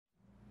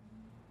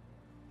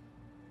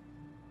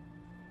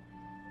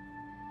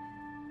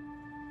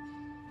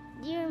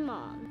Dear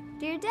Mom.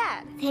 Dear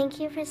Dad. Thank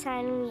you for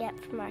signing me up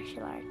for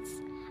martial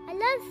arts. I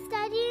love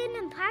studying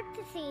and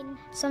practicing.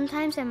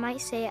 Sometimes I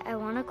might say I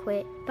want to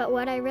quit, but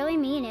what I really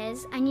mean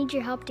is I need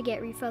your help to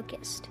get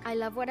refocused. I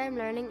love what I'm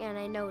learning and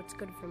I know it's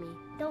good for me.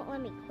 Don't let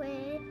me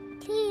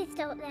quit. Please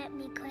don't let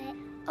me quit.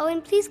 Oh,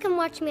 and please come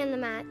watch me on the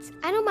mats.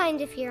 I don't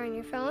mind if you're on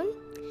your phone.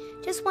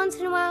 Just once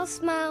in a while,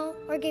 smile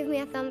or give me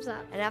a thumbs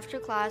up. And after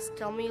class,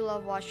 tell me you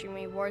love watching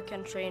me work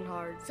and train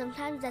hard.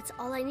 Sometimes that's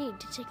all I need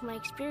to take my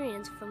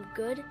experience from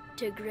good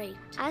to great.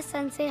 Ask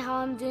Sensei how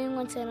I'm doing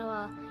once in a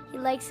while. He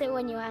likes it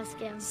when you ask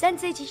him.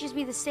 Sensei teaches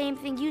me the same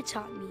thing you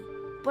taught me,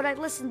 but I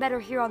listen better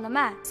here on the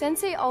mat.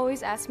 Sensei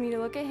always asks me to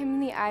look at him in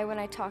the eye when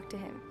I talk to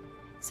him.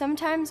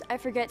 Sometimes I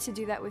forget to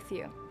do that with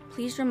you.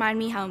 Please remind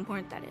me how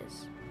important that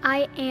is.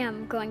 I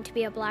am going to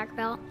be a black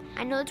belt.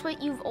 I know it's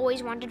what you've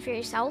always wanted for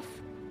yourself,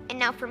 and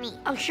now for me.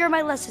 I'll share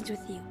my lessons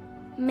with you.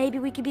 Maybe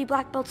we could be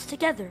black belts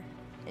together.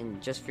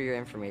 And just for your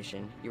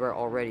information, you are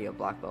already a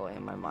black belt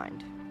in my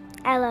mind.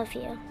 I love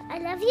you. I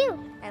love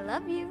you. I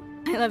love you.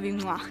 I love you,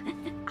 mwah.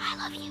 I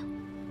love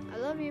you. I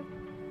love you.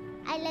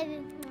 I love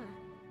you.